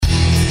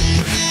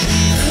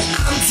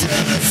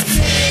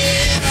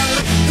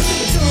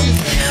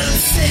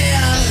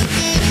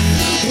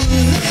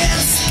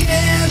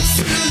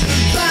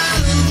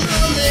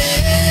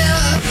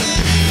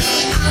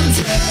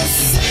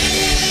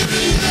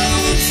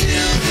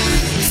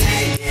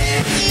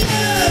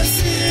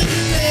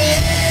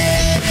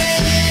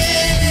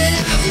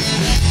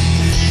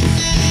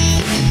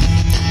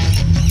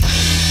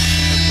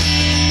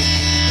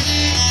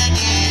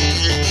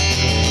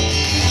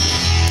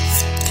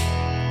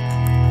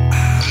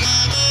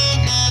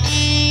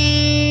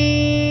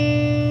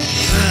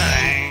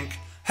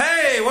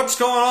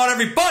going on,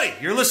 everybody?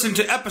 You're listening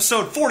to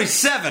episode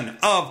 47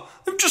 of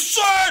I'm Just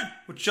Sayin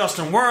with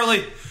Justin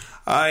Werley.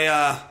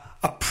 I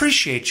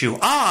appreciate you.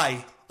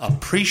 I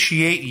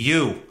appreciate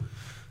you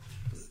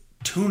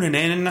tuning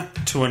in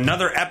to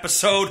another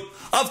episode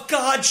of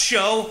God's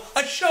Show,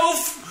 a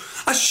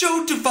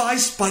show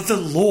devised by the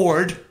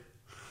Lord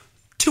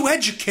to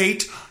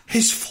educate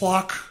His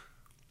flock.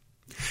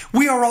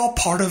 We are all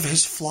part of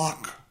His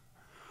flock.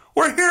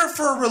 We're here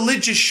for a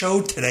religious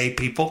show today,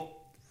 people.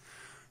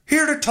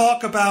 Here to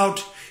talk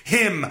about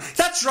Him.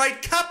 That's right,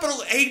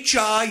 capital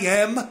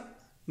H-I-M.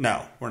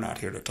 No, we're not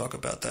here to talk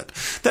about that.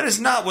 That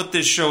is not what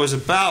this show is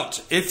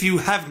about. If you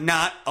have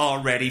not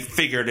already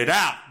figured it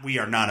out, we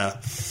are not a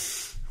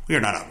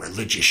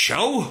religious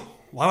show.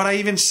 Why would I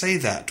even say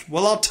that?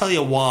 Well, I'll tell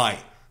you why.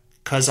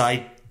 Because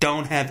I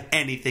don't have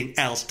anything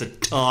else to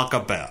talk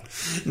about.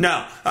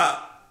 Now,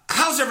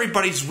 how's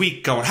everybody's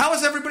week going? How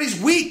is everybody's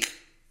week?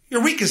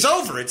 Your week is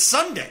over. It's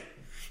Sunday.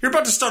 You're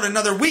about to start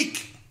another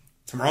week.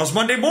 Tomorrow's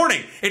Monday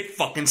morning. It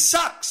fucking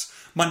sucks.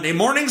 Monday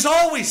mornings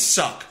always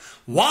suck.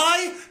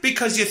 Why?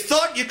 Because you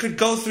thought you could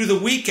go through the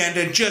weekend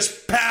and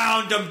just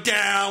pound them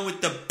down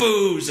with the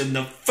booze and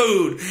the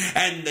food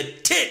and the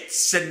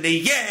tits and the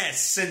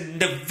yes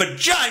and the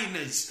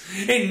vaginas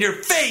in your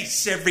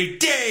face every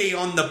day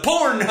on the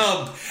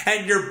Pornhub,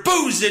 and you're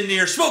boozing,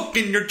 you're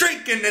smoking, you're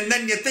drinking, and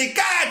then you think,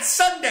 it's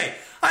Sunday.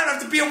 I don't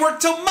have to be at work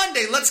till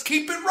Monday. Let's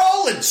keep it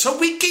rolling. So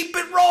we keep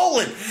it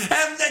rolling.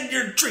 And then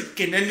you're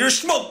drinking and you're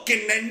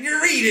smoking and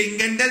you're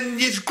eating and then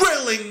you're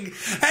grilling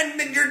and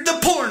then you're the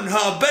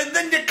Pornhub. And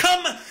then you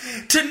come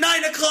to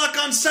 9 o'clock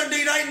on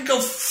Sunday night and go,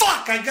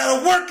 fuck, I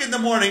gotta work in the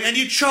morning. And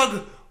you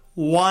chug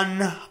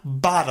one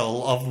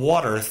bottle of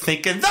water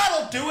thinking,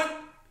 that'll do it.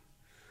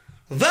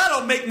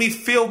 That'll make me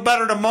feel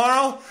better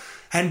tomorrow.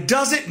 And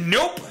does it?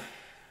 Nope.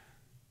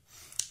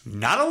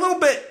 Not a little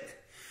bit.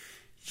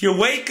 You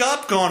wake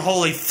up going,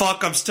 holy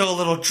fuck, I'm still a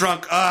little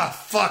drunk.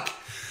 Fuck.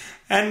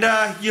 And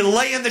you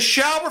lay in the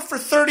shower for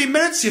 30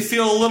 minutes. You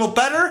feel a little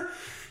better.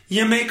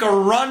 You make a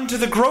run to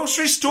the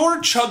grocery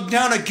store, chug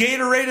down a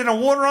Gatorade and a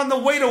water on the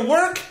way to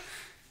work.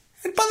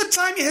 And by the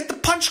time you hit the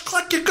punch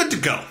clock, you're good to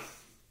go.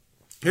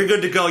 You're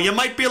good to go. You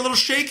might be a little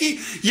shaky.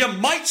 You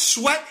might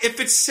sweat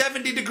if it's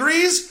 70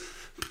 degrees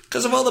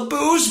because of all the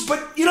booze.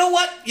 But you know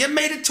what? You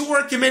made it to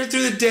work. You made it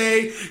through the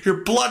day.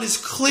 Your blood is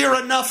clear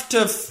enough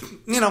to,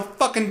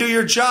 fucking do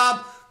your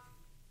job.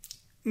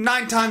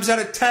 9 times out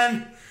of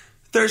 10,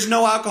 there's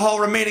no alcohol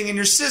remaining in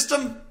your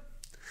system.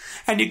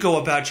 And you go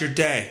about your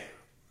day.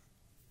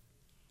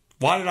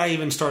 Why did I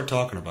even start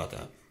talking about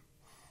that?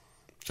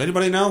 Does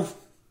anybody know?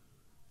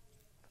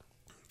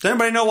 Does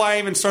anybody know why I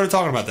even started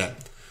talking about that?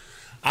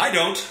 I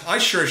don't. I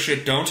sure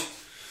shit don't.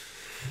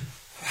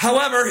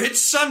 However,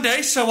 it's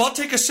Sunday, so I'll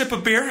take a sip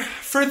of beer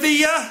for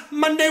the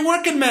Monday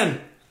working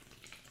men.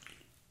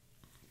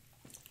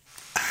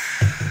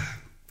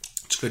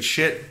 It's good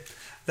shit.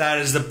 That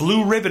is the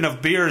blue ribbon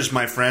of beers,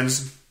 my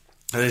friends.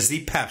 That is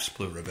the Pabst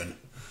Blue Ribbon.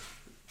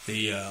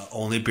 The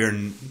only beer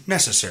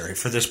necessary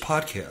for this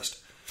podcast.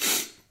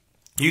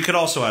 You could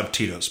also have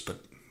Tito's,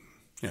 but,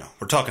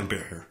 we're talking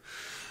beer here.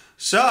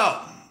 So,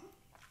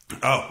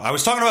 I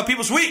was talking about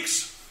people's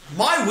weeks.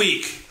 My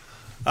week,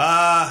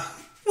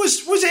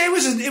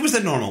 It was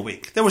a normal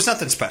week. There was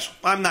nothing special.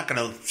 I'm not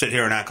going to sit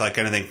here and act like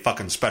anything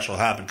fucking special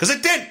happened, because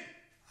it didn't.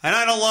 And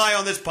I don't lie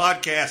on this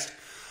podcast.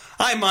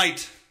 I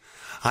might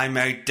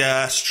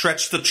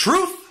stretch the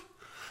truth.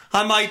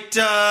 I might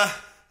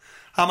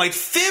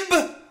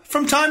fib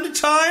from time to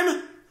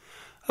time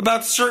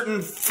about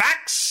certain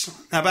facts,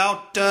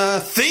 about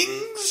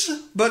things,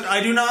 but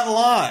I do not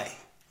lie.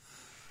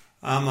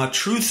 I'm a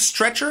truth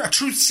stretcher, a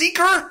truth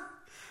seeker.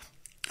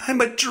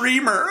 I'm a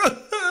dreamer.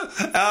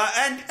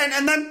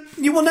 And then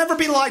you will never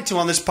be lied to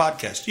on this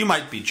podcast. You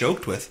might be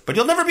joked with, but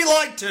you'll never be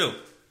lied to.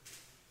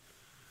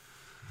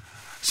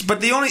 But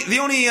the only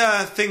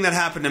thing that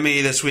happened to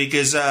me this week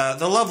is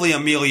the lovely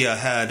Amelia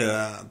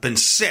had been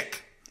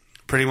sick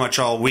pretty much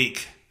all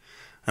week,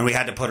 and we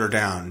had to put her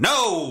down.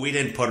 No, we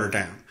didn't put her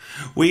down.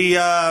 We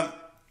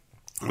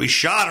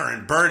shot her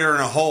and buried her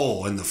in a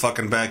hole in the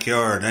fucking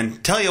backyard.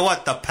 And tell you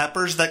what, the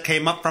peppers that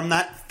came up from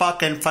that,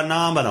 fucking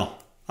phenomenal.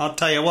 I'll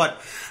tell you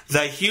what,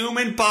 the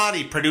human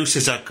body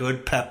produces a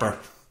good pepper.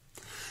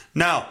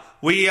 Now,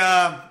 we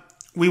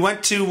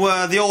went to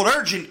the old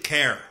urgent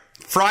care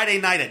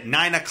Friday night at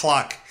 9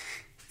 o'clock.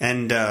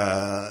 And, we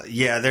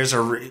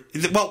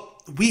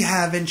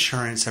have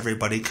insurance,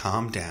 everybody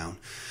calm down.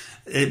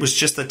 It was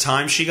just the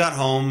time she got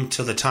home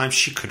till the time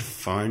she could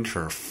find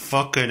her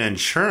fucking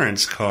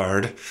insurance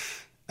card,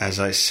 as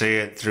I say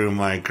it through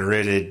my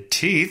gritted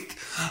teeth.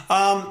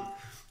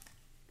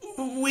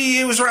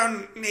 It was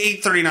around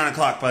 8:30, 9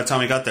 o'clock by the time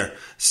we got there.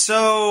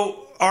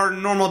 So our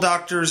normal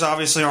doctors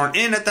obviously aren't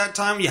in at that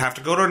time. You have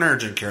to go to an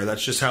urgent care.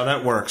 That's just how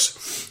that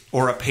works.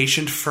 Or a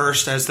patient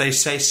first, as they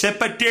say.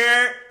 Sip of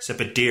deer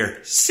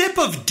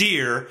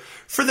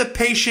for the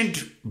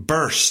patient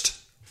burst.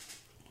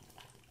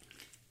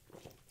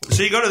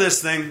 So you go to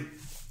this thing,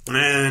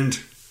 and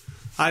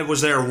I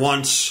was there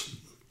once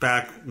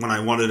back when I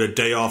wanted a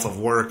day off of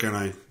work, and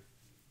I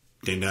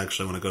didn't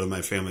actually want to go to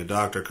my family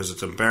doctor because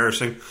it's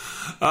embarrassing.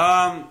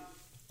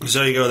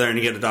 So you go there and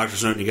you get a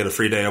doctor's note and you get a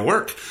free day of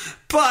work.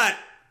 But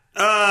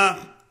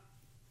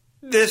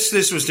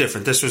this was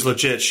different. This was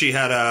legit. She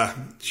had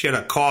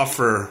a cough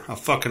for a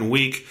fucking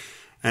week,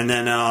 and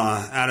then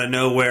out of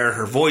nowhere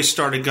her voice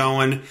started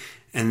going,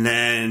 and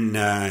then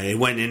it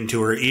went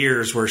into her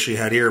ears where she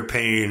had ear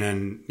pain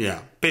and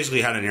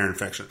basically had an ear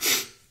infection.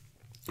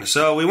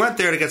 So we went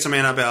there to get some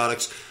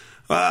antibiotics.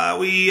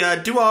 We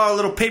do our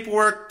little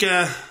paperwork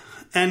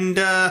and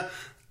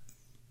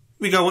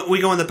we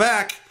go in the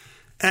back,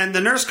 and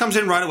the nurse comes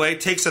in right away,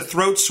 takes a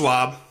throat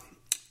swab,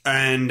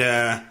 and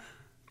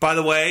by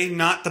the way,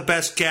 not the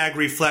best gag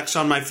reflex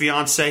on my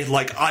fiance,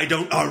 like I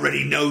don't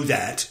already know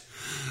that.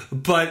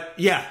 But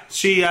yeah,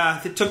 she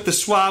took the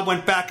swab,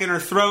 went back in her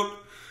throat,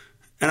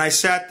 and I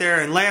sat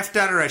there and laughed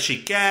at her as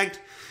she gagged.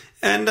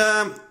 And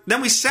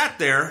then we sat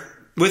there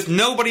with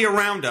nobody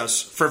around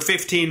us for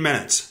 15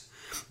 minutes.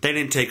 They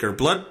didn't take her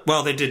blood.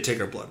 Well, they did take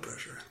her blood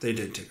pressure.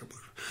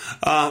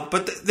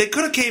 But they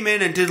could have came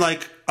in and did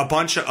like a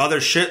bunch of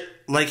other shit.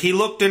 Like he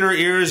looked in her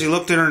ears, he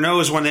looked in her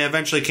nose when they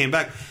eventually came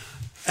back.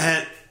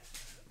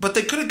 But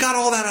they could have got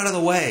all that out of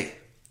the way.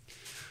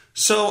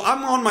 So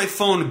I'm on my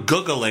phone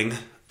Googling,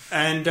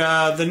 and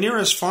the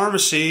nearest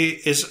pharmacy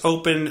is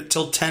open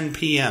till 10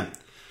 p.m.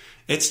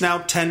 It's now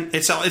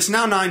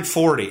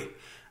 9:40,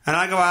 and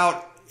I go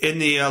out in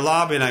the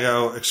lobby and I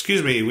go,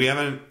 "Excuse me, we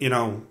haven't,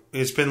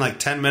 it's been like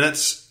 10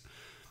 minutes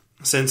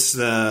since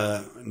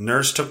the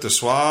nurse took the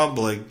swab.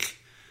 Like,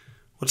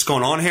 what's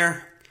going on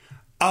here?"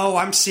 "Oh,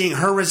 I'm seeing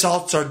her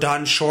results are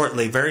done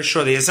shortly, very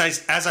shortly." As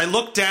I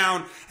look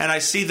down and I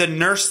see the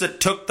nurse that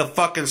took the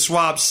fucking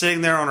swab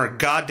sitting there on her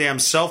goddamn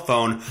cell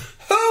phone.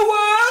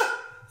 Hooah!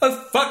 A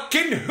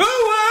fucking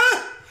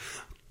hooah!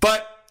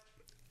 But,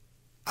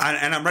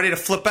 and I'm ready to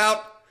flip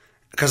out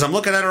because I'm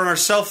looking at her on her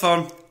cell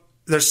phone.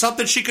 There's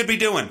something she could be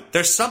doing.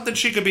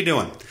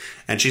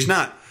 And she's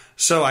not.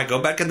 So I go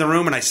back in the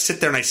room and I sit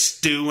there and I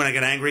stew and I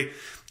get angry.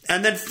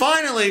 And then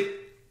finally,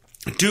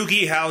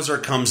 Doogie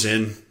Howser comes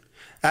in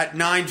at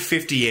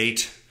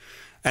 9:58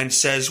 and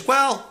says,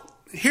 "Well,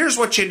 here's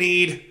what you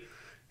need.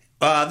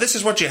 This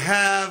is what you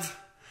have.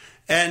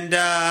 And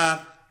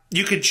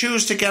you could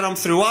choose to get them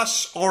through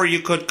us, or you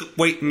could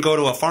wait and go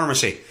to a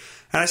pharmacy."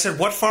 And I said,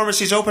 "What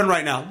pharmacy's open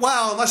right now?"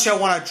 "Well, unless you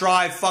want to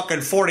drive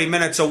fucking 40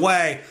 minutes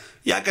away.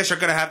 Yeah, I guess you're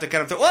going to have to get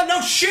them through." "Well,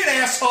 no shit,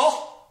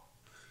 asshole.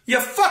 You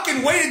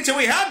fucking waited till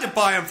we had to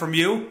buy them from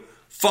you.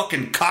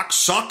 Fucking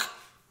cocksuck.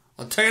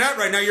 I'll tell you that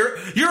right now.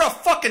 You're a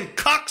fucking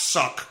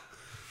cocksuck."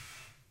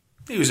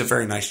 He was a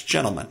very nice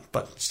gentleman,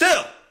 but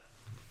still,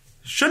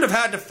 shouldn't have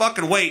had to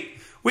fucking wait.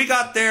 We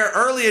got there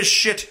early as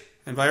shit,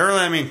 and by early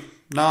I mean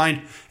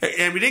 9,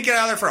 and we didn't get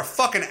out of there for a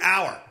fucking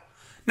hour.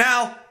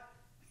 Now,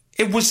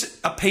 it was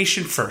a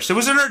patient first. It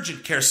was an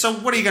urgent care, so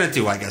what are you going to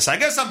do, I guess? I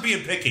guess I'm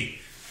being picky.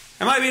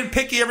 Am I being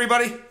picky,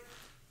 everybody?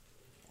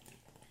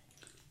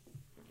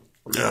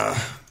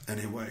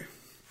 Anyway.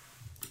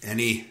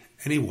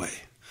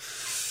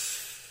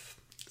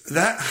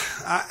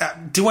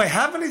 Do I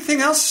have anything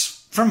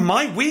else from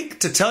my week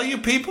to tell you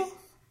people?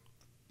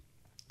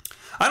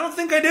 I don't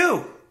think I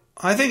do.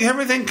 I think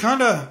everything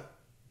kind of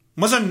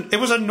was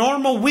a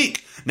normal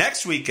week.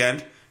 Next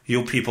weekend,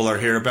 you people will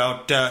hear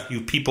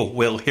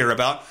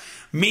about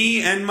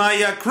me and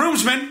my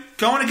groomsmen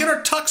going to get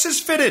our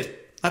tuxes fitted.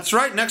 That's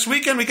right. Next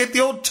weekend we get the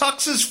old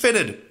tuxes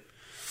fitted.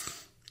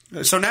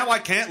 So now I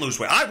can't lose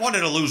weight. I wanted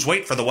to lose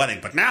weight for the wedding,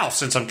 but now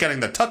since I'm getting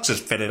the tuxes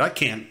fitted, I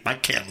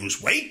can't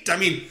lose weight. I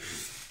mean,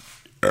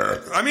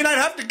 I'd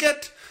have to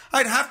get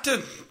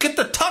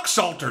the tux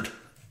altered.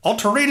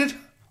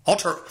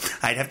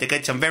 I'd have to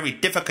get some very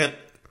difficult.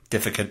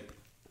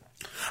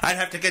 I'd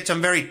have to get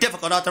some very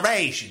difficult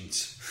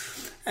alterations.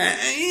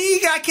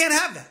 I can't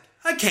have that.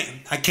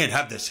 I can't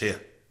have this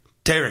here.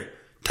 Terry?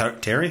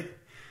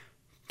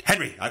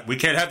 Henry, we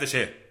can't have this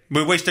here.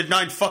 We wasted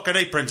 9 fucking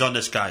aprons on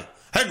this guy.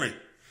 Henry.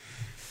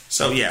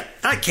 So yeah,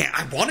 I can't.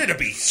 I wanted to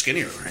be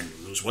skinnier and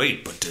lose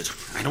weight, but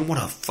I don't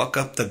want to fuck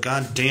up the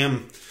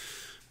goddamn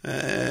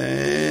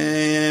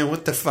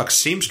what the fuck,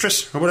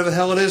 seamstress or whatever the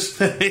hell it is.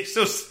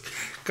 Those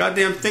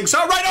goddamn things.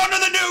 All right, on to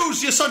the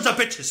news, you sons of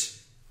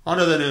bitches. On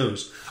to the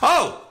news.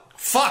 Oh,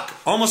 fuck,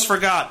 almost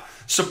forgot.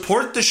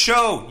 Support the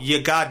show,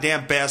 you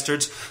goddamn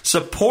bastards.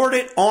 Support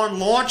it on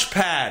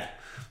Launchpad,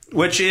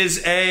 which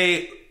is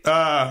a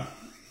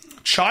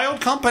child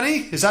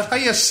company. Is that how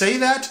you say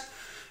that?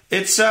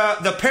 It's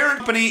the parent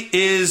company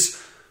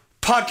is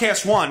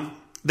Podcast One.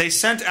 They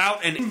sent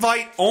out an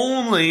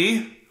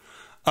invite-only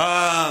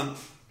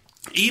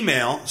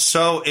email,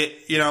 so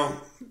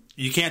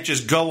you can't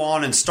just go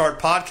on and start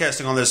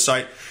podcasting on this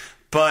site,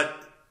 but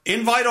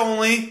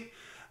invite-only.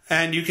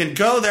 And you can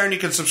go there and you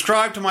can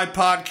subscribe to my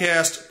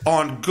podcast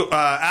on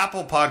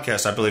Apple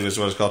Podcasts, I believe is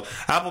what it's called.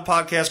 Apple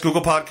Podcasts,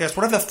 Google Podcasts,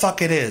 whatever the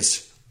fuck it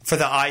is for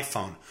the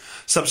iPhone.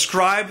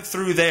 Subscribe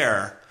through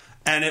there,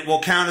 and it will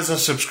count as a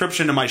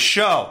subscription to my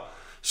show.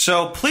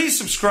 So please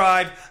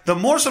subscribe. The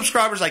more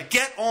subscribers I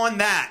get on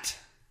that,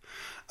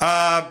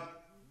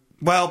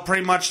 well,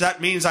 pretty much that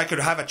means I could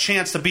have a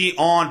chance to be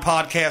on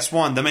Podcast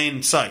One, the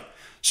main site.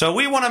 So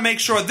we want to make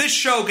sure this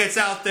show gets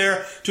out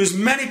there to as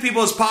many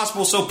people as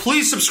possible. So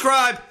please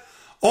subscribe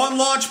on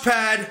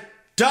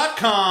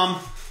Launchpad.com.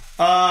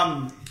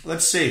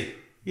 Let's see.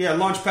 Yeah,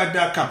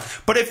 Launchpad.com.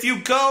 But if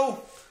you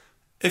go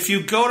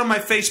to my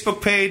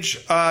Facebook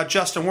page,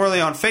 Justin Werley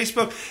on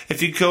Facebook,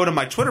 if you go to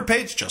my Twitter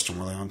page, Justin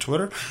Werley on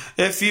Twitter,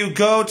 if you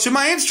go to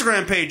my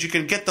Instagram page, you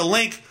can get the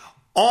link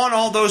on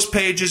all those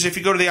pages. If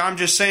you go to the I'm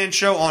Just Saying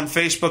show on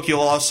Facebook,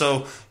 you'll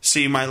also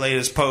see my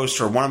latest post,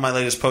 or one of my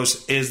latest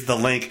posts is the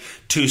link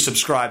to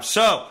subscribe.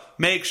 So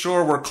make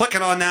sure we're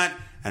clicking on that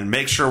and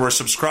make sure we're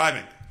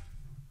subscribing.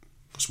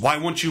 Because why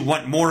wouldn't you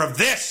want more of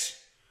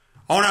this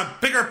on a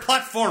bigger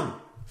platform?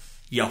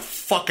 You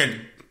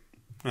fucking...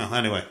 Well,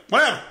 anyway,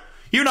 whatever.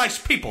 You nice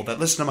people that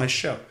listen to my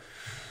show.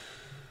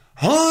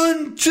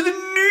 On to the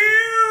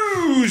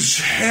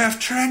news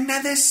after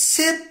another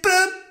sip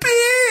of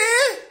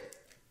beer.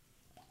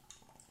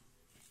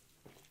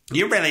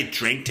 You really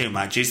drink too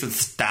much. You should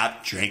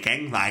stop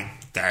drinking.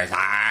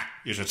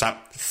 You should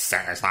stop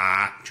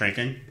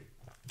drinking.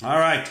 All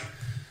right.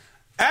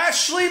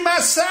 Ashley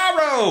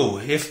Massaro.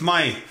 If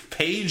my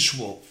page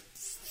will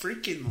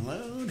freaking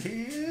load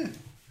here.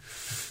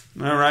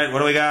 All right. What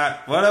do we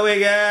got?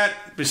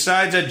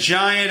 Besides a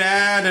giant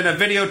ad and a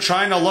video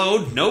trying to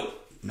load?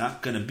 Nope.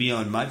 Not going to be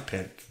on my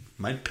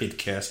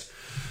podcast.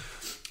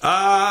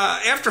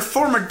 After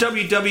former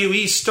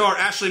WWE star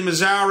Ashley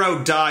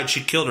Massaro died,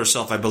 she killed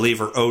herself, I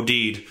believe, or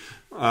OD'd.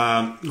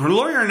 Her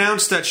lawyer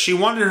announced that she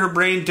wanted her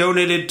brain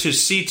donated to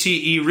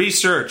CTE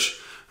research,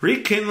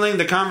 rekindling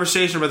the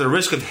conversation about the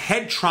risk of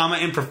head trauma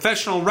in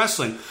professional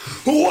wrestling.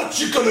 What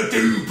you gonna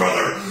do,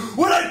 brother,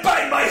 when I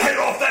bang my head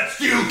off that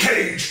steel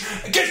cage,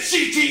 get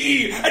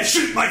CTE, and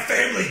shoot my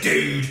family,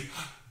 dude?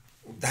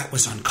 That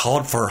was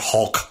uncalled for,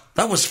 Hulk.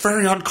 That was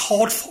very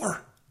uncalled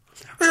for.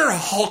 You're a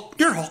Hulk.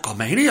 You're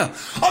Hulkamania.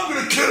 I'm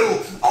gonna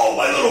kill all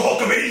my little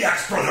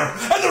Hulkamaniacs, brother,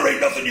 and there ain't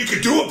nothing you can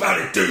do about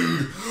it,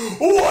 dude.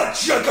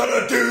 What you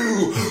gonna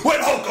do when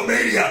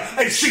Hulkamania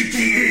and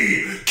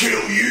CTE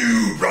kill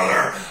you,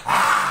 brother?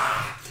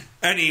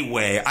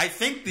 Anyway, I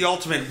think the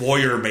Ultimate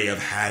Warrior may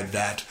have had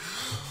that.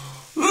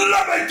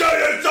 Let me tell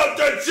you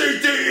something,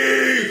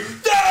 CTE!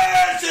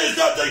 This is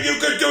nothing you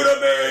can do to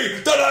me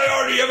that I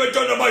already haven't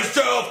done to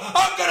myself.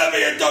 I'm going to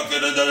be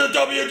inducted into the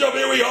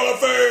WWE Hall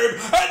of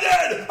Fame, and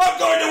then I'm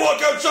going to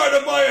walk outside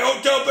of my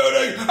hotel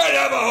building and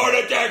have a heart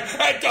attack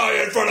and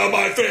die in front of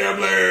my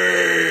family.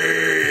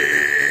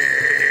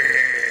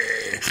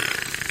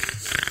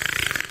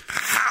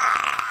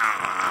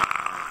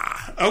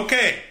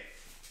 Okay.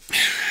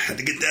 Had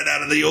to get that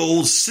out of the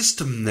old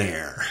system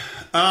there.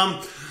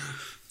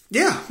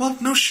 Yeah, well,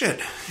 no shit.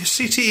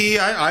 CTE,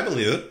 I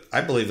believe it.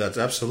 I believe that's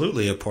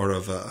absolutely a part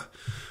of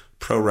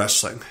pro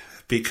wrestling,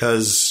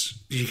 because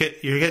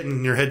you're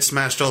getting your head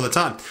smashed all the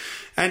time.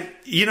 And,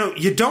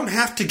 you don't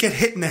have to get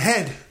hit in the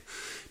head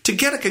to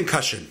get a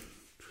concussion.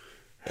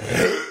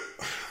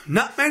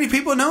 Not many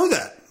people know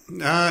that.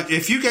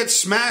 If you get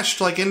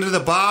smashed into the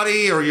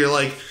body, or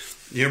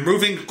you're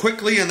moving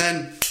quickly and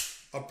then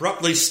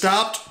abruptly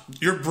stopped,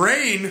 your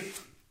brain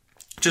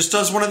just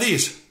does one of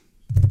these.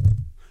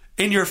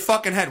 In your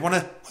fucking head.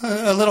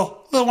 A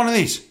little one of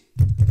these.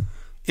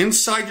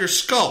 Inside your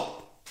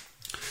skull.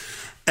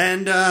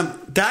 And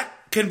that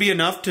can be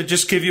enough to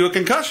just give you a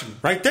concussion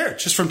right there,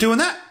 just from doing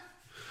that.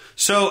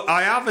 So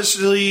I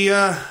absolutely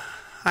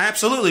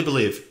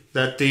believe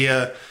that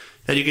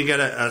that you can get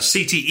a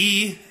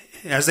CTE,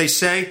 as they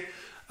say,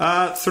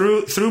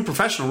 through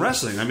professional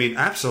wrestling. I mean,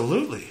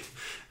 absolutely.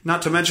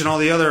 Not to mention all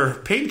the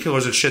other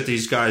painkillers and shit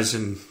these guys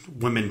and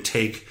women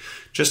take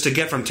just to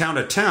get from town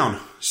to town.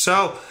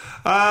 So,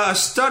 a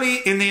study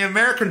in the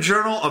American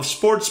Journal of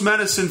Sports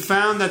Medicine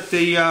found that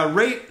the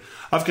rate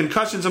of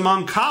concussions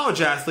among college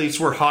athletes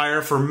were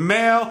higher for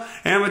male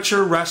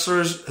amateur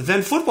wrestlers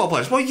than football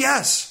players. Well,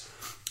 yes.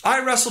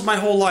 I wrestled my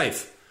whole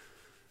life.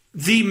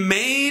 The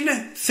main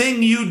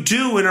thing you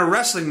do in a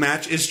wrestling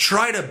match is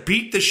try to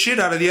beat the shit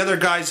out of the other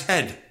guy's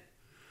head.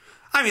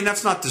 I mean,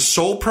 that's not the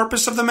sole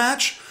purpose of the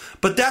match,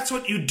 but that's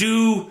what you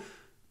do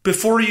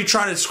before you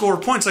try to score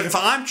points. If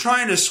I'm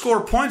trying to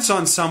score points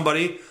on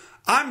somebody,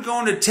 I'm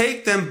going to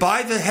take them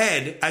by the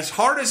head as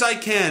hard as I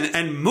can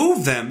and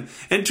move them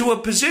into a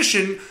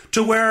position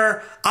to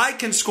where I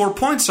can score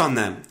points on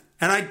them.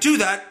 And I do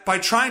that by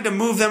trying to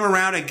move them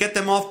around and get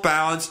them off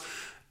balance,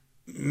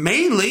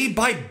 mainly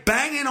by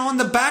banging on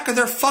the back of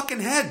their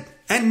fucking head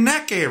and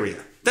neck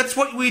area. That's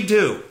what we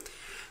do.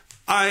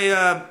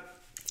 I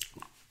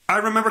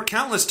remember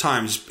countless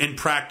times in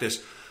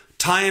practice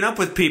tying up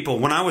with people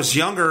when I was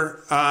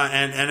younger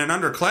and an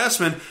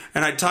underclassman,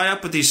 and I'd tie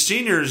up with these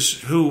seniors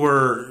who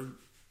were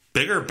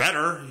bigger,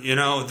 better,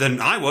 than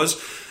I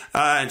was,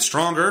 and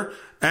stronger,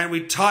 and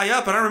we'd tie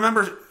up, and I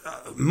remember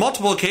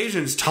multiple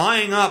occasions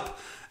tying up,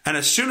 and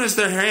as soon as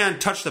their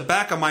hand touched the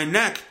back of my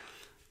neck,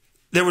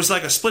 there was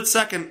a split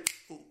second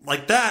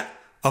like that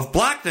of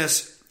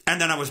blackness,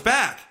 and then I was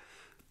back.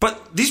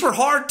 But these were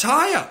hard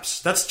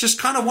tie-ups. That's just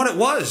kind of what it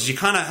was. You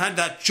kind of had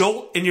that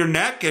jolt in your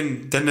neck,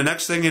 and then the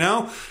next thing you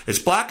know, it's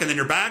black, and then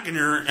you're back, and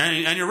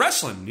you're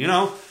wrestling. You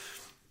know,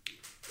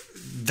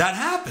 that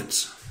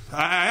happens.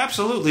 I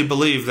absolutely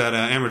believe that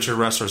amateur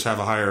wrestlers have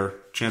a higher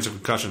chance of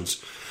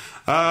concussions.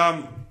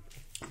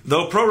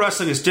 Though pro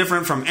wrestling is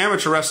different from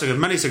amateur wrestling in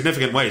many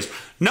significant ways.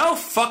 No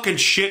fucking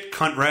shit,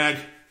 cunt rag.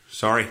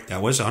 Sorry,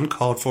 that was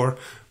uncalled for.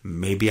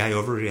 Maybe I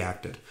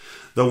overreacted.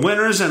 The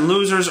winners and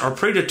losers are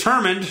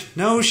predetermined.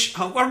 Or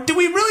do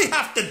we really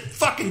have to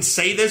fucking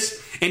say this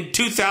in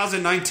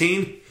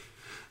 2019?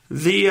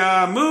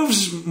 The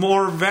moves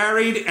more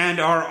varied and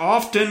are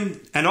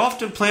often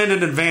planned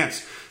in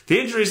advance. The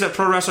injuries that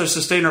pro wrestlers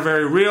sustain are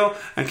very real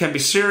and can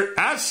be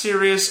as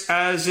serious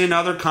as in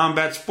other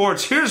combat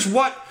sports. Here's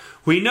what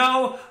we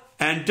know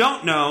and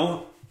don't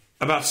know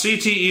about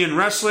CTE in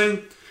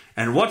wrestling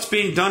and what's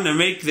being done to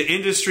make the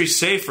industry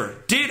safer.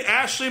 Did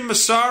Ashley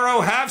Massaro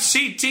have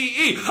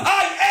CTE?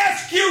 I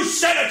ask you,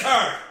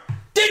 Senator!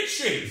 Did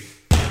she?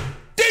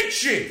 Did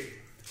she?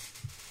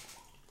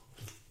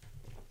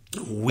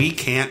 We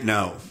can't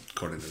know,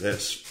 according to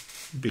this,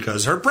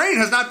 because her brain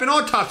has not been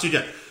autopsied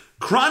yet.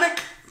 Chronic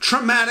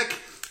traumatic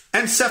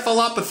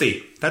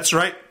encephalopathy. That's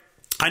right.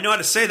 I know how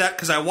to say that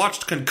because I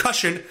watched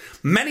Concussion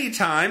many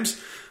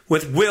times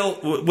with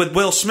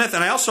Will Smith,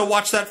 and I also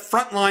watched that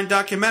Frontline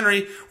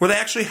documentary where they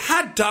actually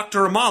had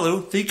Dr.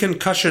 Amalu, the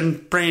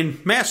concussion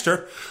brain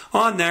master,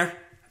 on there.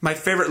 My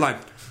favorite line: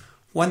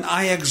 "When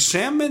I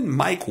examine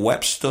Mike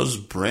Webster's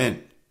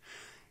brain,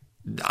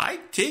 I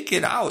take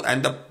it out,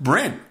 and the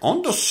brain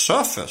on the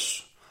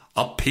surface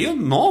appear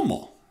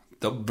normal.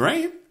 The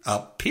brain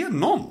appear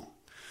normal.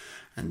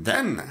 And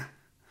then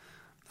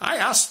I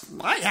asked,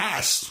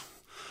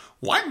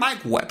 why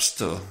Mike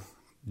Webster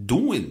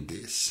doing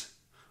this?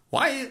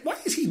 Why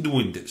is he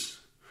doing this?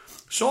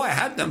 So I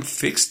had them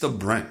fix the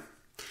brain.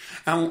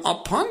 And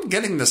upon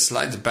getting the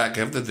slides back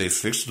after they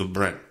fixed the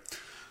brain,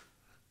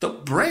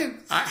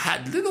 I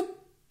had little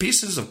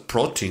pieces of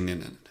protein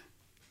in it.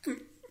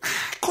 And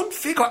I couldn't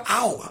figure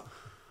out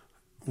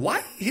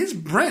why his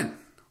brain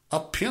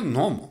appeared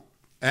normal."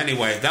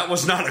 Anyway, that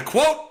was not a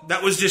quote.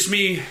 That was just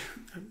me,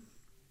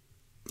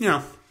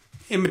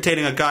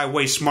 imitating a guy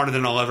way smarter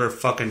than I'll ever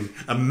fucking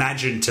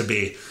imagine to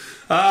be.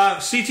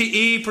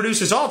 CTE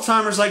produces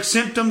Alzheimer's-like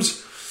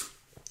symptoms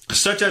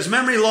such as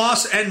memory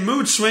loss and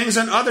mood swings,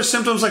 and other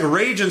symptoms like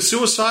rage and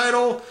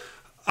suicidal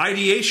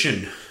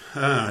ideation.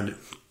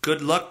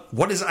 Good luck.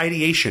 What is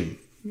ideation?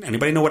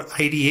 Anybody know what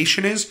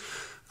ideation is?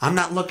 I'm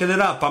not looking it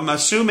up. I'm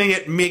assuming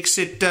it makes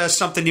it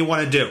something you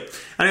want to do.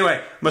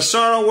 Anyway,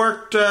 Massaro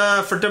worked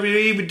for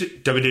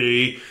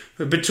WWE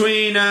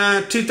between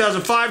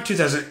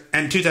 2005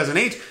 and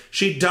 2008.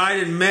 She died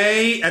in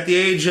May at the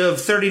age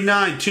of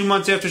 39, 2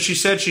 months after she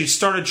said she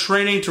started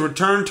training to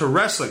return to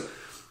wrestling.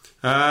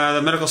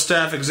 The medical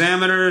staff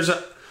examiner's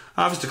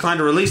office declined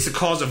to release the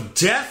cause of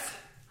death,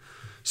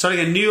 citing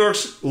a New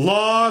York's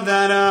law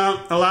that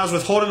allows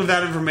withholding of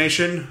that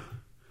information.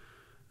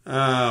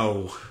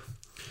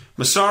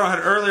 Massaro had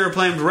earlier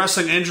blamed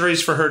wrestling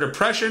injuries for her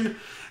depression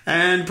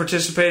and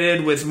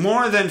participated with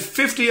more than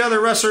 50 other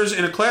wrestlers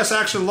in a class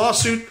action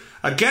lawsuit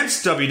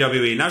against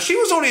WWE. Now, she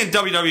was only in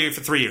WWE for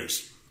 3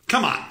 years.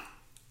 Come on.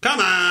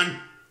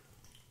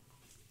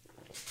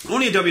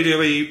 Only in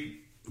WWE.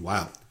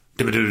 Wow.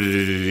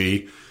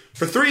 WWE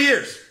for 3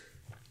 years.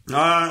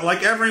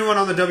 Like everyone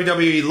on the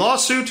WWE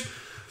lawsuit,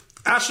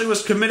 Ashley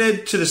was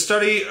committed to the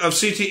study of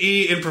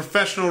CTE in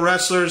professional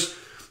wrestlers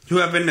who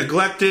have been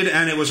neglected,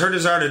 and it was her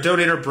desire to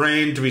donate her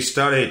brain to be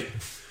studied.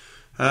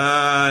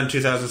 In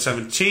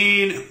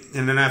 2017,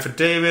 in an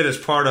affidavit as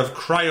part of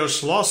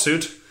Cryos'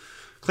 lawsuit,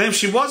 claims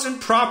she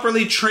wasn't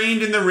properly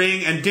trained in the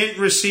ring and didn't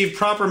receive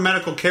proper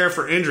medical care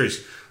for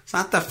injuries. It's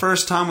not the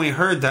first time we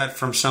heard that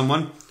from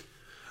someone.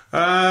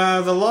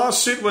 The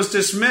lawsuit was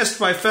dismissed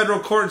by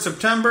federal court in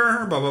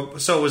September,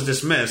 so it was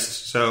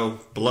dismissed, so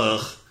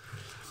blah.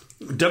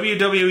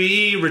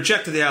 WWE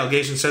rejected the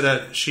allegation, said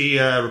that she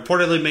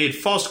reportedly made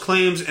false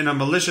claims in a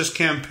malicious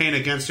campaign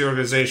against the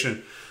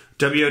organization.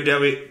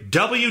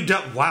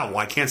 Wow,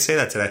 I can't say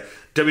that today.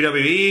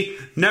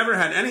 WWE never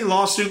had any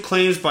lawsuit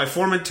claims by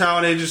former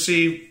talent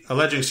agency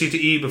alleging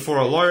CTE before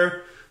a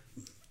lawyer.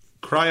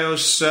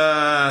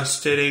 Cryos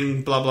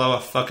stating blah, blah,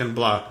 fucking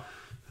blah.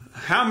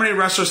 How many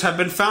wrestlers have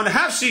been found to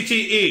have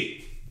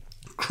CTE?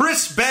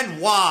 Chris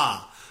Benoit,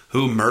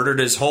 who murdered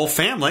his whole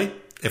family.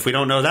 If we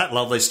don't know that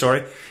lovely story.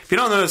 If you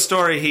don't know the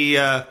story, he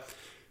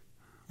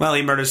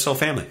murdered his whole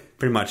family,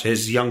 pretty much.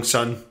 His young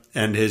son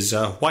and his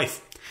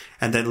wife.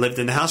 And then lived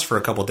in the house for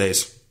a couple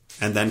days.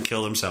 And then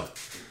killed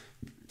himself.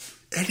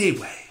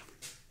 Anyway.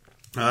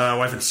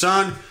 Wife and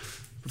son.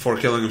 Before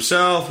killing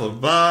himself. Blah,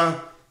 blah.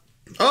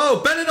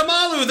 Oh, Bennett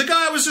Amalu, the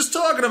guy I was just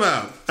talking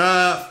about.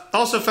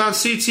 Also found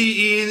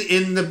CTE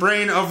in the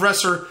brain of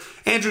wrestler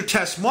Andrew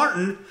Tess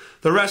Martin.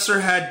 The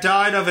wrestler had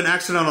died of an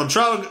accidental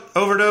drug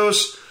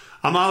overdose.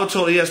 Amalu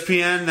told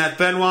ESPN that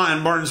Benoit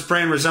and Martin's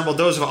brain resembled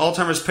those of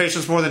Alzheimer's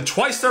patients more than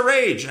twice their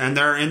age, and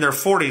they're in their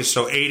 40s,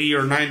 so 80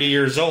 or 90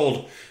 years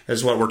old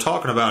is what we're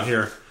talking about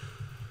here.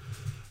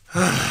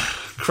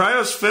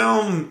 Cryo's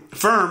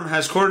firm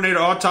has coordinated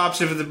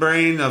autopsy of the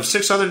brain of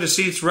 6 other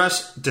deceased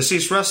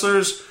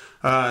wrestlers.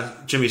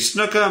 Jimmy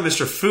Snuka,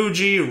 Mr.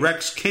 Fuji,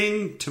 Rex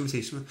King,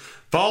 Timothy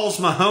Smith, Balls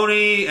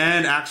Mahoney,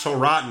 and Axel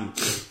Rotten.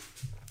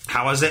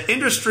 How has the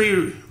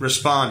industry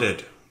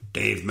responded?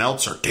 Dave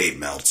Meltzer.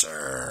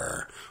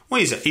 Well,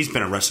 he's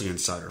been a wrestling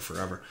insider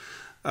forever.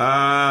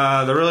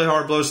 The really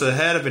hard blows to the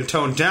head have been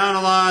toned down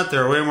a lot.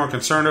 They're way more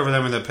concerned over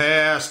them in the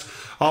past.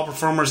 All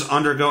performers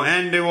undergo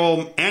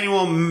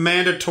annual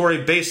mandatory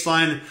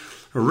baseline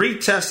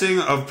retesting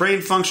of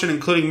brain function,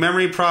 including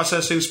memory,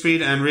 processing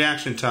speed, and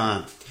reaction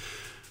time.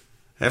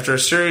 After a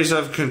series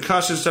of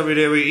concussions,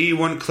 WWE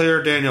wouldn't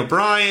clear Daniel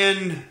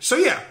Bryan. So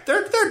yeah,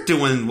 they're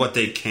doing what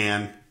they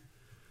can.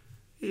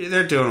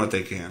 They're doing what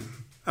they can.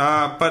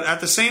 But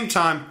at the same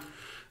time,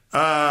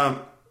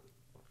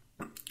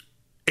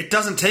 it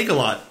doesn't take a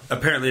lot,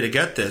 apparently, to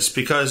get this.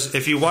 Because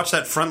if you watch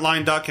that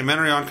Frontline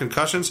documentary on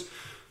concussions,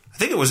 I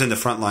think it was in the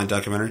Frontline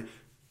documentary.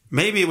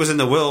 Maybe it was in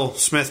the Will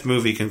Smith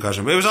movie,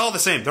 Concussion. But it was all the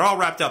same. They're all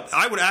wrapped up.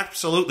 I would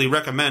absolutely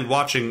recommend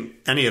watching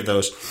any of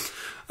those.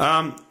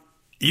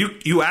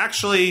 You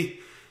actually,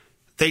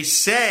 they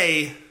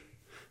say,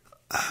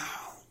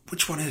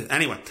 which one is it?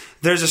 Anyway,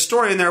 there's a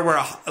story in there where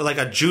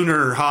a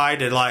junior high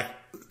to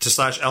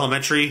 /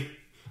 elementary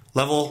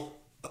level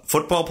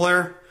football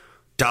player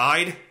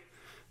died,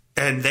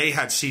 and they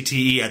had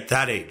CTE at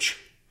that age.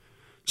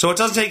 So it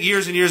doesn't take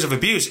years and years of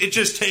abuse. It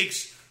just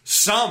takes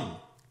some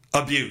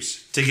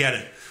abuse to get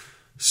it.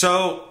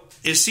 So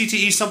is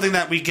CTE something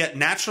that we get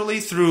naturally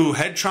through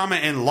head trauma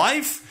in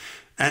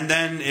life, and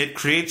then it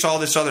creates all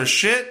this other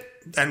shit,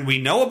 and we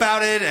know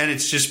about it, and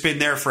it's just been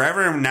there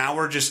forever, and now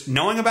we're just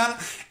knowing about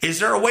it? Is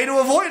there a way to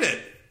avoid it?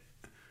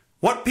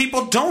 What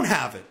people don't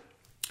have it?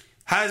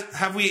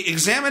 Have we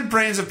examined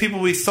brains of people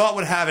we thought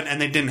would have it and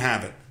they didn't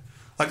have it?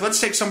 Like,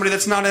 let's take somebody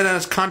that's not in a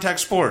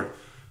contact sport.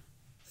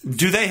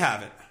 Do they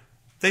have it?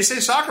 They say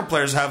soccer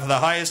players have the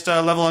highest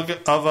level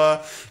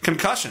of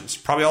concussions.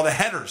 Probably all the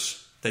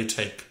headers they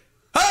take.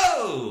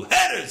 Oh,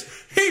 headers!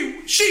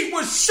 She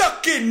was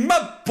sucking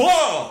my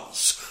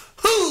balls.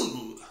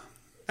 Who?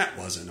 That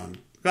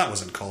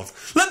wasn't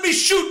colorful. Let me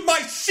shoot my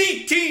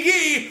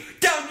CTE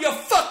down your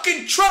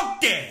fucking throat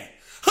there.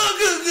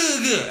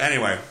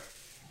 Anyway.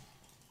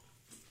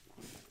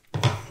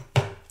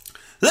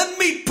 Let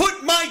me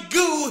put my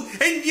goo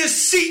in your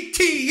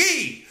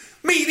CTE,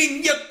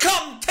 meaning your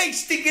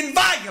cum-tasting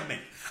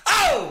environment.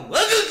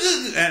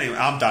 Oh! Anyway,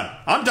 I'm done.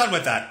 I'm done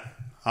with that.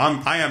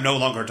 I am no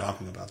longer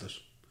talking about this.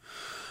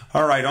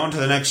 All right, on to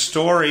the next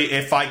story,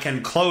 if I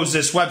can close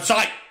this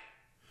website.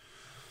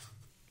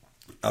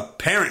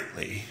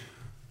 Apparently,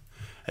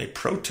 a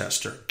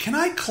protester... Can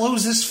I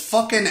close this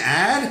fucking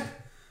ad?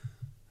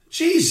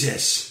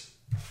 Jesus.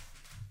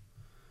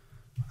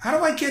 How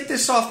do I get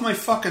this off my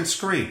fucking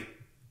screen?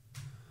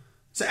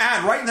 It's an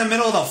ad right in the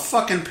middle of the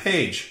fucking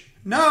page.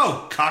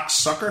 No,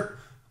 cocksucker.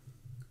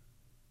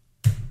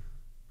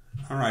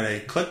 Alright, I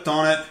clicked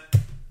on it.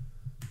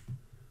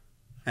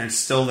 And it's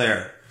still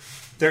there.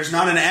 There's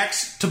not an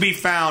X to be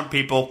found,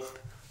 people.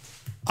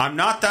 I'm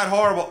not that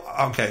horrible.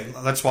 Okay,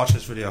 let's watch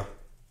this video.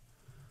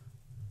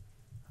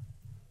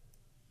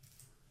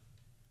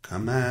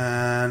 Come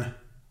on.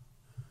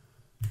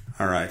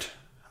 Alright.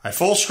 I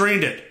full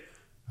screened it.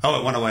 Oh,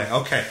 it went away.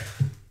 Okay.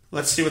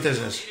 Let's see what this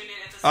is.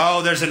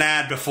 Oh, there's an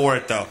ad before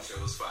it, though.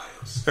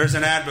 There's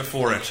an ad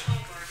before it.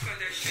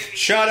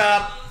 Shut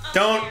up.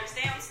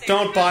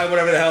 Don't buy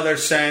whatever the hell they're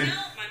saying.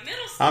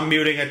 I'm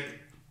muting it.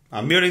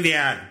 I'm muting the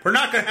ad. We're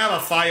not going to have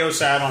a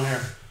FiOS ad on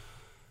here.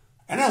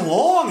 And a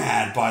long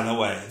ad, by the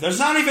way. There's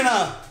not even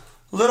a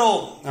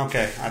little...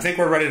 Okay, I think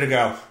we're ready to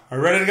go. Are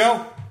we ready to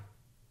go?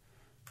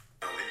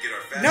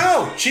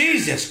 No,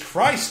 Jesus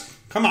Christ.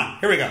 Come on,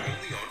 here we go.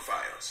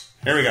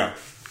 Here we go.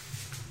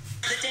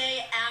 The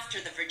day after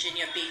the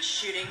Virginia Beach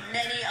shooting,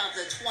 many of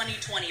the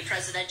 2020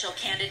 presidential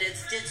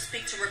candidates did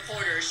speak to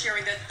reporters,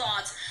 sharing their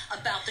thoughts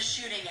about the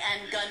shooting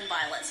and gun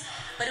violence.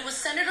 But it was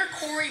Senator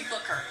Cory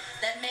Booker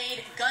that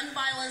made gun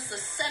violence the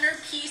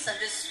centerpiece of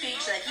his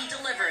speech that he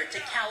delivered to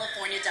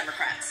California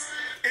Democrats.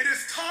 It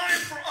is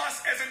time for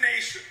us as a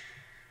nation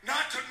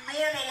not to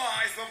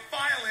normalize the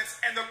violence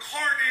and the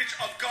carnage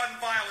of gun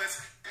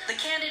violence. The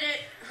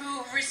candidate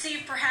who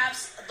received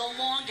perhaps the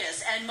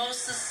longest and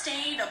most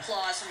sustained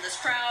applause from this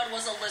crowd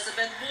was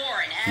Elizabeth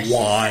Warren. As she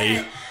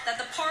said that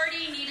the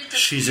party needed to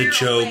steer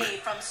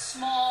away from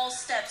small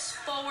steps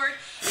forward,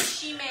 and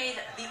she made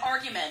the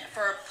argument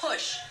for a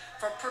push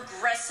for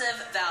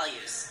progressive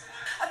values.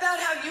 About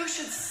how you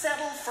should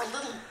settle for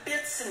little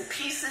bits and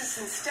pieces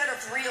instead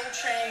of real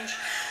change.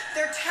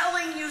 They're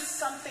telling you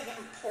something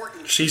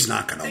important. She's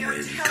not going to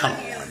win. Come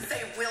on.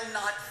 They will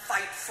not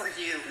fight for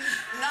you.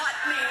 Not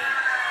me.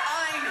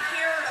 I'm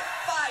here to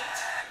fight.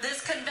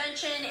 This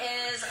convention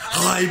is...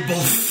 I'm a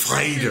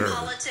fighter.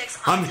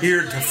 I'm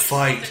here to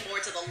fight. More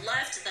to the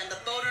left than the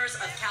voters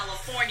of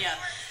California.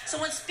 So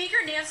when Speaker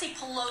Nancy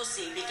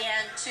Pelosi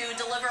began to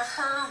deliver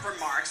her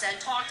remarks and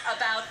talked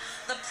about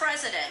the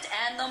president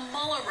and the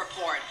Mueller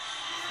report,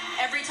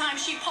 every time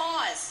she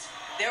paused,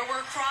 there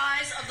were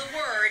cries of the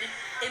word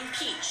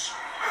impeach.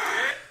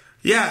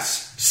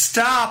 Yes,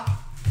 stop.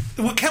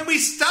 Can we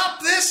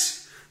stop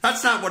this?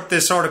 That's not what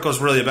this article is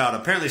really about.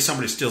 Apparently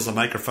somebody steals the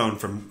microphone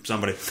from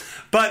somebody.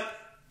 But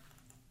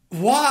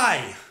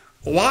why?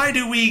 Why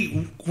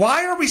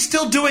are we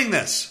still doing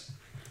this?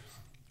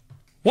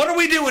 What are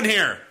we doing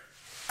here?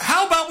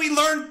 How about we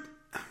learn?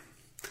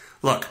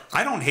 Look,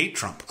 I don't hate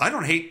Trump. I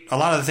don't hate a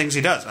lot of the things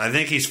he does. I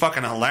think he's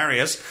fucking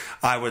hilarious.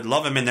 I would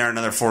love him in there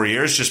another 4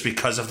 years just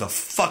because of the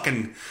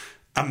fucking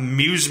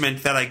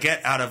amusement that I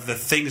get out of the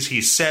things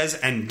he says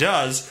and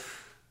does.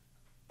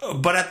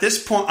 But at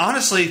this point,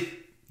 honestly,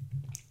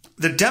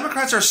 the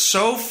Democrats are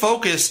so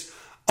focused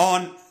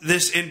on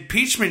this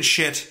impeachment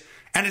shit,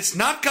 and it's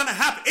not going to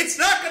happen. It's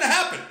not going to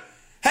happen.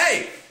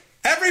 Hey,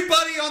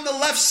 everybody on the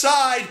left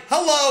side,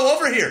 hello,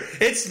 over here.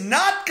 It's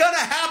not going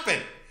to happen.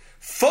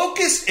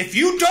 Focus, if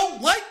you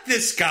don't like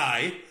this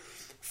guy,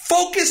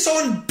 focus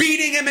on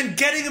beating him and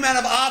getting him out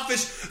of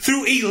office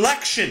through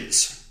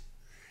elections.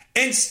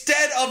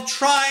 Instead of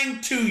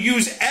trying to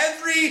use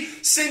every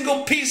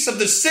single piece of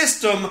the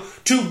system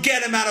to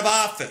get him out of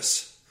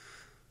office.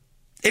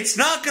 It's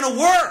not going to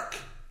work.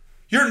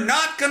 You're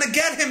not going to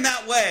get him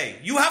that way.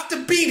 You have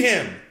to beat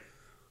him.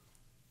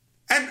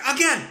 And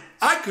again,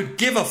 I could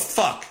give a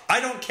fuck. I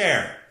don't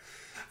care.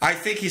 I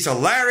think he's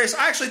hilarious.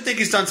 I actually think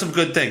he's done some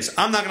good things.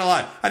 I'm not going to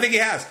lie. I think he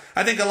has.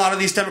 I think a lot of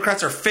these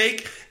Democrats are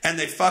fake and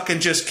they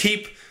fucking just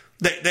keep...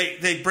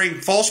 They bring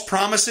false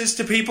promises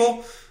to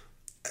people.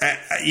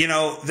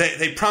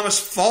 They promise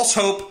false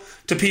hope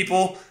to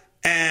people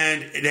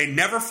and they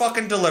never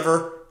fucking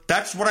deliver.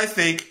 That's what I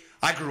think.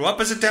 I grew up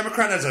as a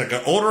Democrat. As I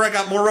got older, I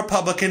got more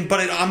Republican, but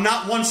I'm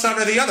not one side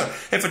or the other.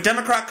 If a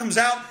Democrat comes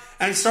out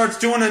and starts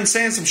doing and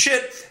saying some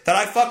shit that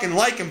I fucking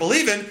like and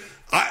believe in,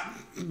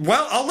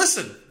 I'll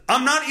listen.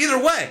 I'm not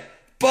either way.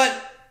 But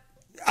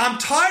I'm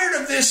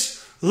tired of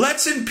this,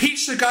 let's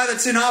impeach the guy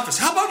that's in office.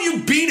 How about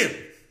you beat him?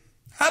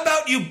 How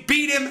about you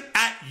beat him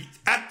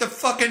at the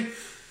fucking...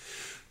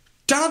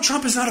 Donald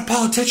Trump is not a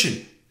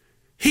politician.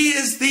 He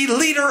is the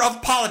leader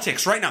of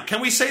politics right now.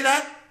 Can we say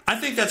that? I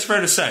think that's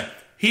fair to say.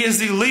 He is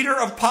the leader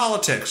of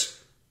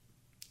politics.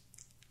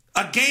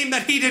 A game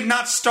that he did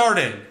not start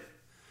in.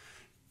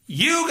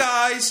 You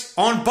guys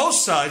on both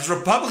sides,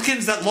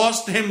 Republicans that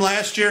lost to him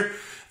last year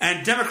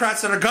and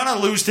Democrats that are going to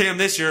lose to him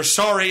this year,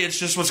 sorry, it's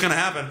just what's going to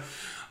happen.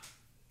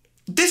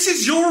 This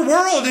is your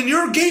world and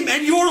your game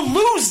and you're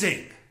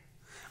losing.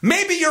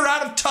 Maybe you're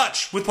out of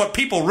touch with what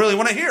people really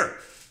want to hear.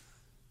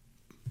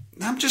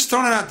 I'm just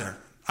throwing it out there.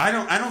 I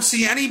don't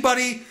see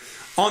anybody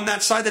on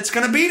that side that's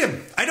going to beat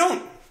him. I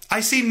don't.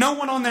 I see no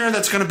one on there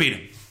that's going to beat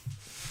him.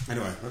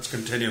 Anyway, let's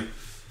continue.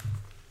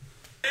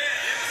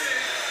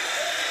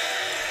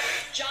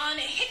 John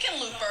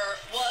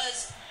Hickenlooper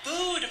was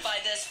booed by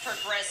this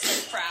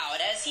progressive crowd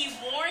as he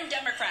warned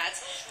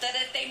Democrats that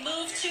if they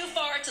moved too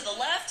far to the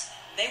left,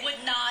 they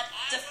would not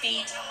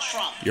defeat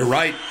Trump. You're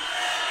right.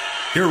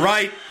 You're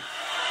right.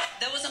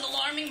 There was an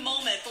alarming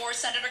moment for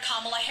Senator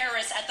Kamala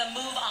Harris at the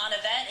Move On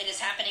event. It is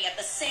happening at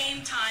the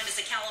same time as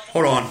the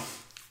California... Hold on.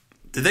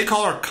 Did they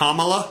call her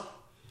Kamala?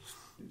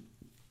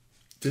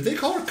 Did they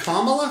call her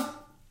Kamala?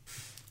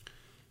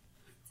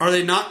 Are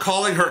they not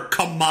calling her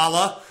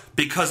Kamala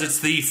because it's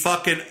the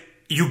fucking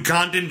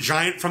Ugandan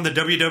giant from the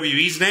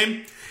WWE's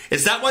name?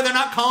 Is that why they're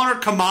not calling her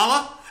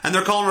Kamala? And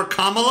they're calling her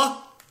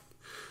Kamala?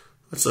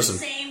 Let's listen. At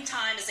the same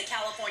time as the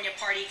California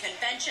Party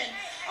Convention,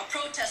 a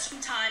protest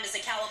time as the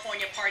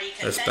California Party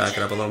Convention. Let's back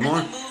it up a little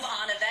more. The Move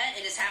On event,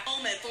 it is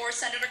happening for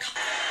Senator...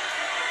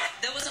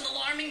 There was an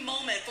alarming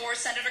moment for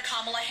Senator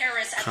Kamala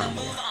Harris at the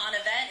Move On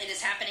event. It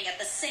is happening at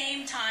the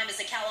same time as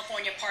the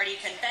California Party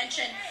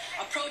Convention.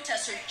 A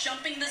protester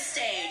jumping the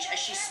stage as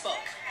she spoke.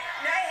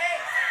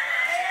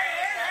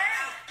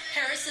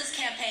 Harris's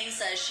campaign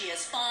says she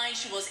is fine.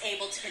 She was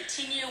able to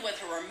continue with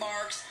her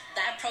remarks.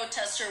 That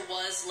protester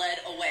was led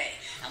away.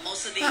 Now,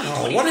 most of the...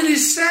 what did he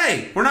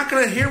say? We're not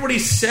going to hear what he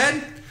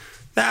said?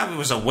 That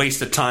was a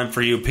waste of time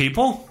for you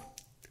people.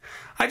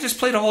 I just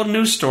played a whole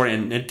news story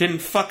and it didn't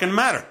fucking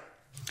matter.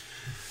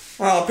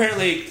 Well,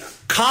 apparently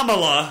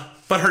Kamala,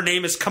 but her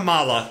name is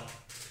Kamala.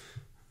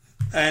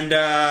 And,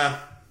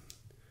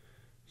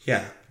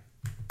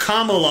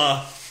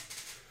 Kamala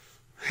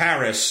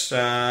Harris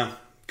got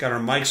her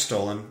mic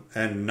stolen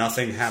and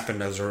nothing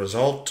happened as a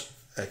result.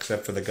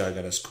 Except for the guy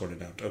got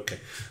escorted out. Okay.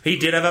 He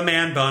did have a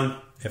man bun,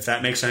 if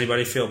that makes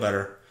anybody feel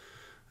better.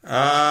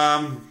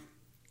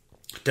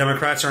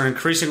 Democrats are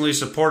increasingly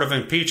supportive of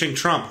impeaching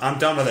Trump. I'm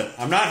done with it.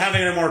 I'm not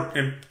having any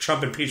more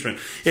Trump impeachment.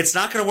 It's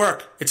not going to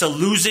work. It's a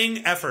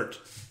losing effort.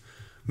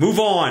 Move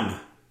on.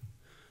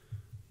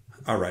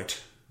 All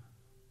right.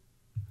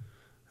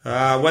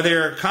 Whether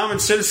you're a common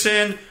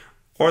citizen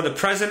or the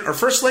President or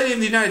First Lady of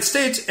the United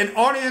States, an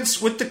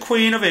audience with the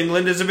Queen of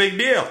England is a big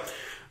deal.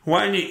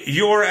 When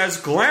you're as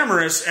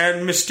glamorous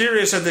and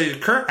mysterious as the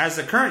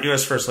current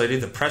U.S. First Lady,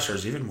 the pressure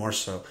is even more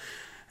so.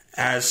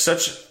 As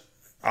such,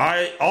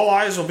 all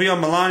eyes will be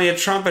on Melania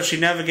Trump as she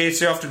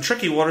navigates the often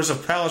tricky waters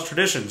of palace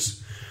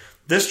traditions.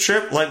 This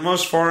trip, like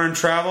most foreign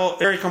travel, is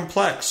very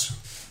complex.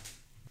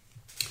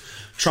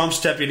 Trump's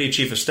Deputy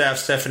Chief of Staff,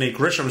 Stephanie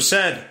Grisham,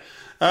 said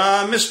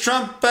Miss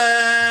Trump,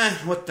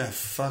 what the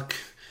fuck?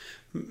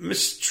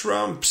 Miss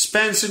Trump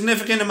spends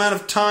significant amount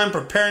of time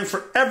preparing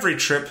for every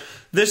trip.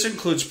 This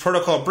includes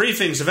protocol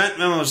briefings, event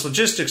memos,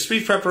 logistics,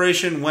 speech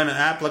preparation when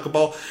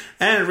applicable,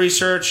 and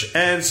research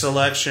and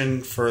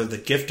selection for the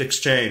gift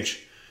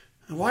exchange.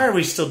 Why are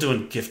we still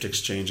doing gift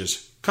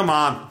exchanges? Come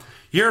on.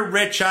 You're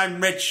rich,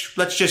 I'm rich.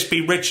 Let's just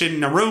be rich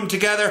in a room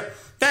together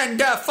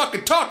and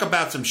fucking talk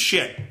about some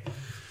shit.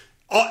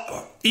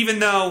 Even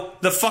though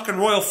the fucking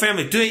royal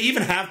family, do they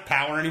even have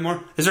power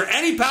anymore? Is there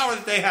any power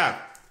that they have?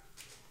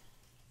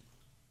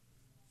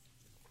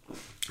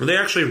 Are they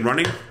actually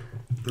running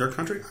their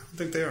country? I don't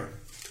think they are.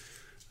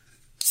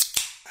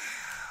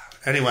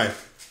 Anyway,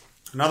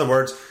 in other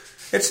words,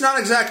 it's not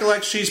exactly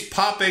like she's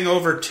popping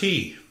over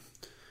tea.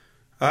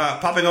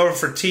 Popping over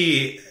for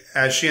tea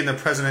as she and the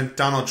President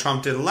Donald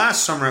Trump did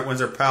last summer at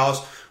Windsor Palace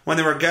when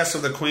they were guests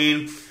of the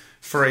Queen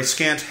for a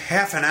scant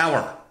half an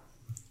hour.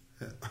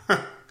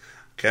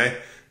 Okay.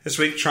 This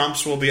week,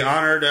 Trumps will be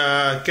honored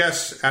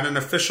guests at an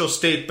official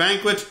state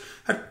banquet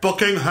at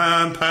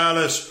Buckingham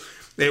Palace.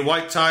 A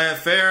white tie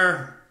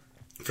affair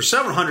for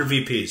several hundred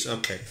VPs.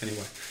 Okay,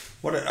 anyway.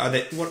 What are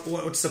they?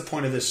 What's the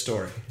point of this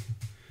story?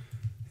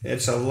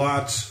 It's a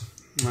lot.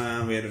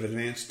 We had an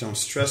advance. Don't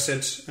stress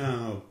it.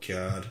 Oh,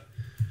 God.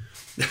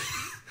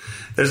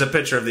 There's a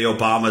picture of the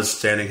Obamas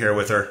standing here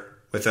with her,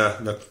 with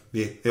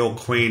the old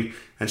Queen,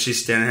 and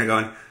she's standing here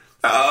going,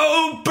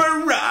 "Oh,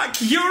 Barack,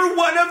 you're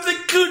one of the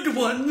good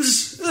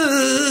ones."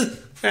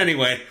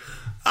 Anyway,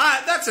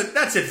 that's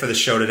it for the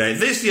show today.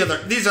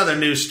 These other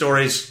news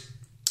stories.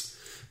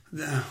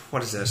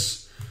 What is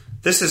this?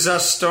 This is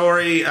Us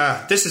story.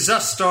 This is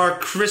Us star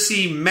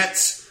Chrissy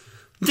Metz.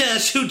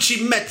 Yes,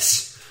 Hoochie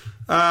Metz.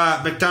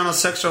 McDonald's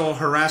sexual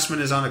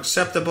harassment is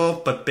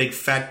unacceptable, but big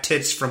fat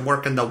tits from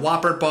working the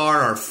Whopper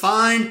bar are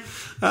fine.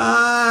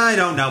 I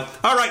don't know.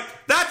 All right,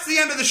 that's the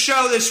end of the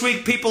show this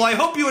week, people. I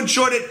hope you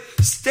enjoyed it.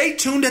 Stay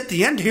tuned at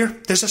the end here.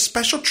 There's a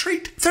special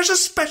treat.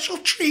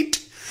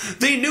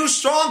 The new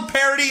song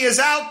parody is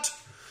out.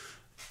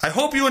 I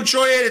hope you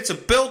enjoy it. It's a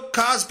Bill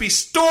Cosby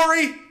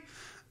story.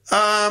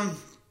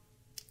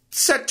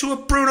 Set to a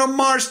Bruno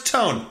Mars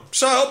tone.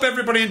 So I hope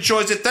everybody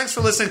enjoys it. Thanks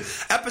for listening.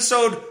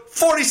 Episode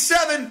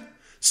 47.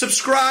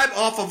 Subscribe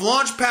off of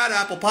Launchpad,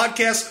 Apple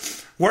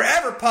Podcasts,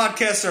 wherever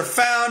podcasts are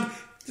found.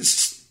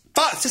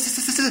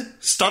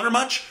 Stutter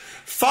much?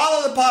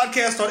 Follow the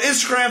podcast on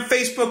Instagram,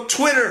 Facebook,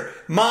 Twitter,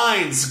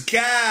 Minds,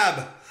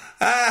 Gab,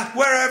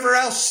 wherever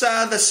else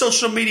the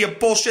social media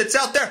bullshit's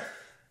out there.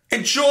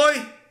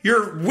 Enjoy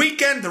your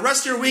weekend, the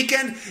rest of your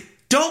weekend.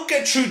 Don't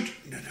get too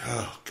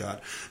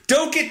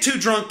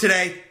drunk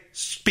today,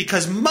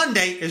 because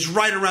Monday is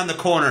right around the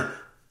corner.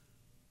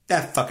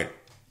 Fuck it.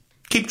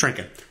 Keep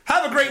drinking.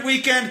 Have a great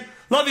weekend.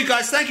 Love you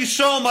guys. Thank you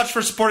so much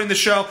for supporting the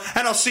show,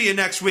 and I'll see you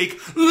next week.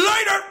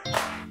 Later! Yo,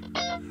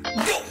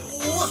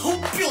 I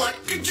hope you like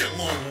a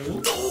Jello.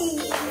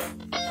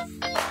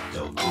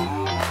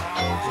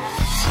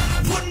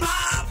 Put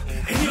Bob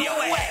in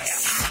your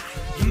ass.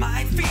 You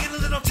might feel a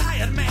little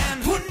tired,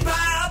 man. Put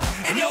Bob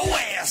in your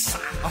ass.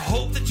 I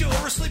hope that you're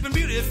a Sleeping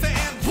Beauty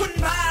fan. Put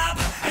Bob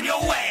in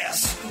your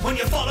ass. When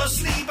you fall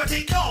asleep, I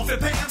take off your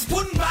pants.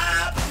 Put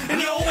Bob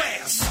in your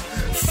ass.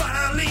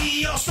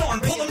 Finally, you're snoring,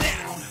 pull them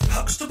down.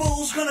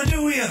 Huxtable's gonna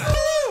do ya.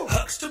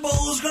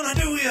 Huxtable's gonna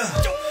do ya.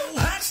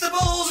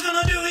 Huxtable's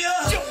gonna do ya.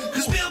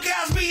 Cause Bill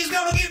Cosby's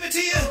gonna give it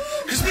to you.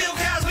 Cause Bill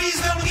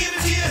Cosby's gonna give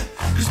it to you.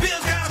 Cause Bill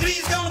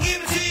Cosby's gonna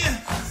give it to you.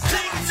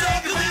 Take a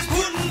drink of this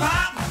pudding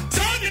pop.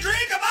 Take a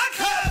drink of my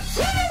cup.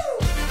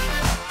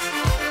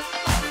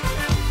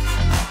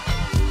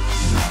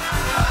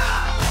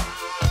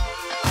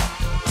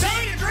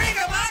 Take a drink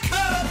of my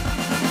cup.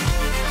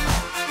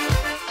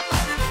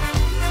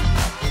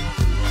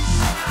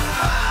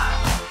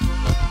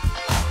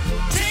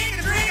 Take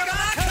a drink of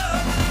my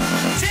cup.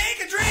 Take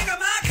a drink of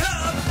my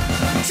cup.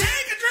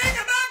 Take a drink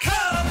of my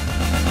cup.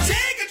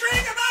 Take a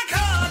drink of my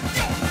cup.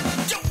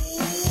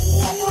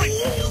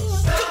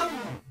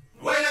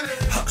 Wait a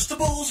minute.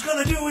 Huxtable's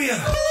gonna do ya.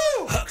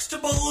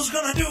 Huxtable's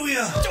gonna do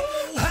ya.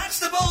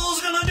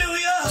 Huxtable's gonna do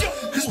ya.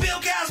 Cause Bill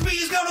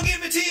Cosby's gonna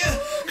give it to you.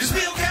 Cause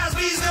Bill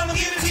Cosby's gonna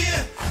give it to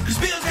you. Cause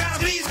Bill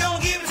Cosby's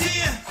gonna give it to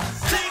you.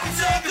 Take a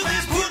drink of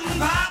this pudding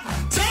pop.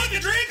 Take a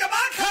drink of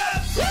my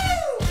cup.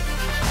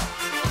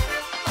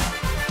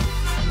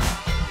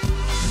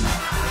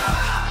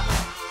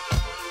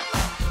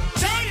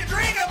 Take a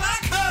drink of my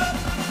cup.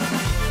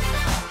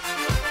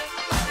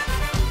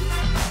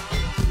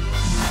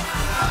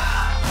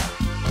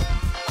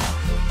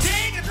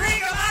 Take a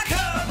drink of my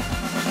cup.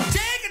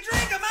 Take a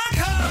drink of my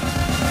cup.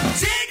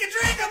 Take a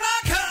drink of my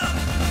cup.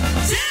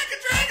 Take a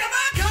drink of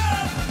my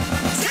cup.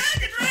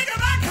 Take a drink of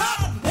my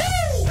cup.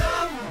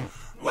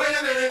 Woo! Wait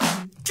a minute.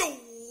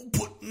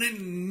 Putting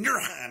in your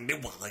hand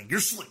while you're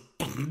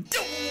sleeping.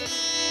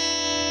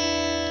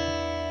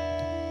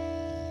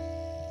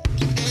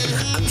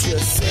 I'm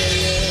just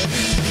saying,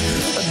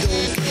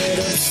 don't get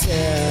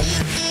upset.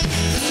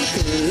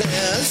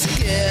 Let's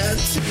get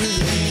to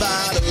the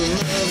bottom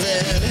of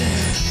it.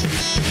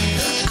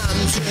 I'm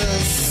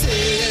just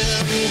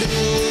saying,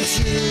 don't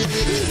you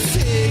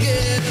take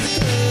it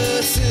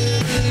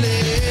personally.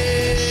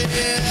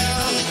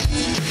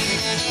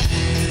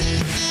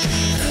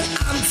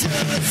 I'm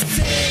just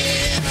saying.